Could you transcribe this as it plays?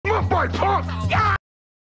my boy Pump. Yeah.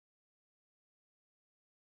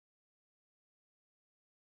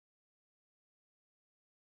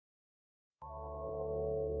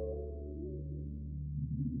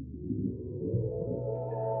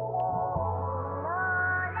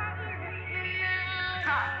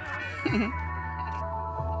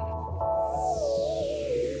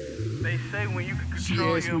 They say when you can She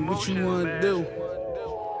control asked your me what you emotions, want to man. do.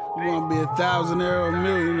 You want to be 1,000-aire or a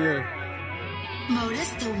millionaire? Mo,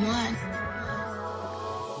 that's the one.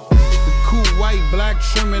 The cool white, black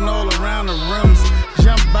trimming all around the rims.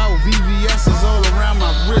 Jump out, VVS's all around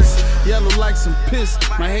my wrist. Yellow like some piss.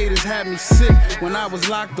 My haters had me sick when I was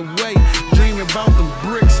locked away. Dreaming about them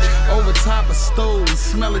bricks over top of stoves.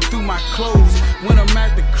 Smelling through my clothes. When I'm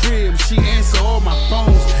at the crib, she answer all my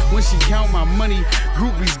phones. When she count my money,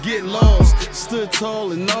 groupies get lost. Stood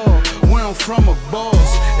tall and all, where I'm from a boss.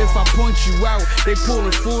 If I point you out, they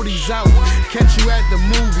pulling 40s out. Catch you at the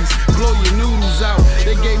movies, blow your noodles out.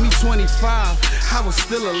 They gave me 25, I was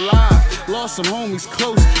still alive. Lost some homies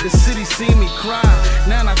close, the city seen me cry.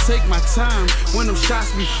 Now I take my time, when them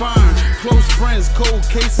shots be firing. Close friends, cold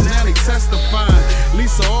cases, now they testifying.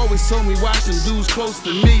 Lisa always told me watch them dudes close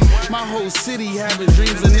to me. My whole city having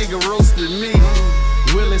dreams, a nigga roasted me.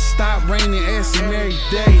 Will it stop raining, ask him every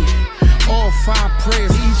day. All 5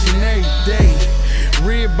 prayers each and every day.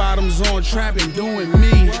 Red bottoms on, trapping, doing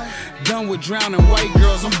me. Done with drowning white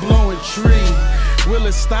girls, I'm blowing tree. Will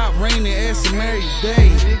it stop raining, ask him every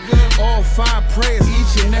day. All 5 prayers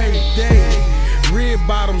each and every day. Red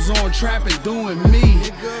bottoms on, trapping, doing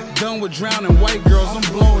me. Done with drowning white girls, I'm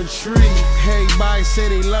blowing tree. Everybody say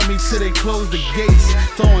they love me till they close the gates.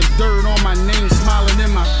 Throwing dirt on my name, smiling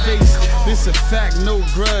in my face. This a fact, no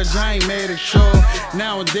grudge, I ain't mad at y'all.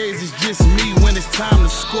 Nowadays it's just me when it's time to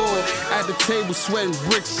score. At the table sweating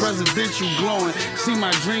bricks, presidential glowing. See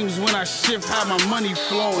my dreams when I shift, how my money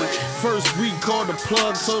flowing. First week called the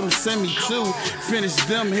plug, told them send me 2. Finished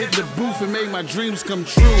them, hit the booth and make my dreams come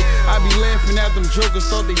true. I be laughing at them jokers,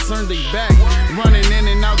 thought they turned their back. Running in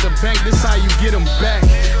and out the bank, this how you get them back.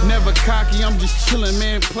 Never cocky, I'm just chillin',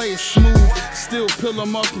 man, play it smooth. Still pill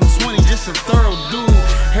them up from 20, just a thorough dude.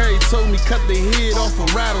 Harry told me cut the head off a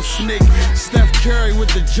rattlesnake. Steph Curry with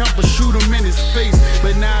the jumper, shoot him in his face.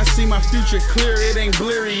 But now I see my future clear, it ain't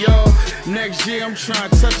blurry, y'all. Next year I'm trying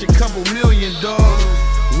to touch a couple million, dawg.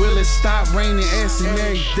 Will it stop raining, ask him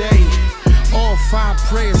every day. All 5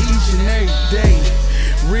 prayers each and every day.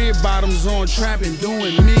 Red bottoms on, trapping,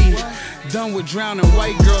 doing me. Done with drowning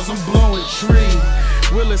white girls, I'm blowing tree.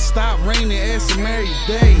 Will it stop raining, ask him every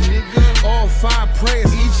day. All 5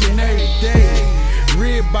 prayers each and every day.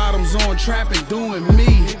 Red bottoms on, trapping, doing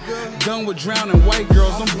me. Done with drowning white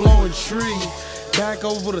girls, I'm blowing tree. Back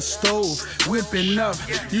over the stove, whipping up.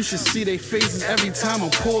 You should see they faces every time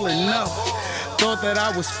I'm pulling up. Thought that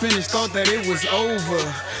I was finished, thought that it was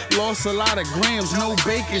over. Lost a lot of grams, no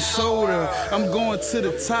baking soda. I'm going to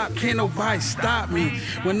the top, can't nobody stop me.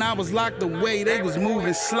 When I was locked away, they was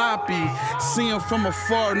moving sloppy. See them from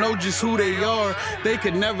afar, know just who they are. They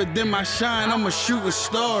could never dim my shine, I'm a shooting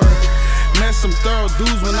star. Met some thorough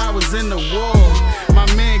dudes when I was in the war.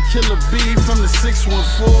 My man Killer B from the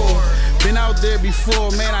 614. Been out there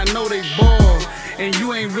before, man, I know they ball. And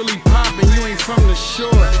you ain't really poppin', you ain't from the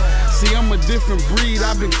shore. See, I'm a different breed,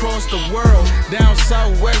 I've been cross the world. Down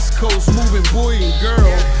south, west coast, moving boy and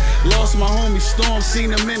girl. Lost my homie Storm,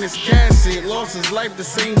 seen him in his casket. Lost his life the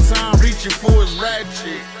same time, reaching for his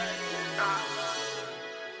ratchet.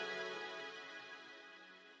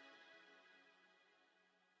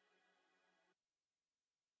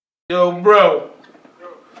 Yo, bro.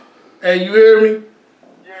 Hey, you hear me?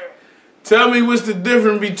 Yeah. Tell me what's the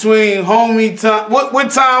difference between homie time.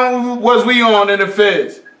 What time was we on in the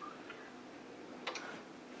feds?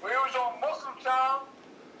 We was on Muslim time,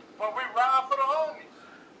 but we ride for the homies.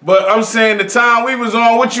 But I'm saying the time we was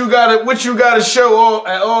on, what you gotta show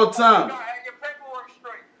at all You times. gotta have your paperwork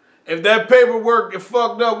straight. If that paperwork get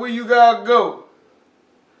fucked up, where you gotta go?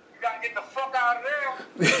 You gotta get the fuck out of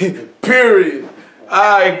there. Period.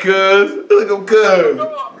 Alright, cuz. Look at cuz.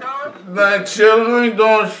 Go up, cuz. Nothing chillin', ain't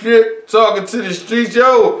doing shit. Talking to the streets.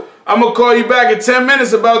 Yo, I'm gonna call you back in 10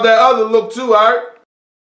 minutes about that other look too, alright?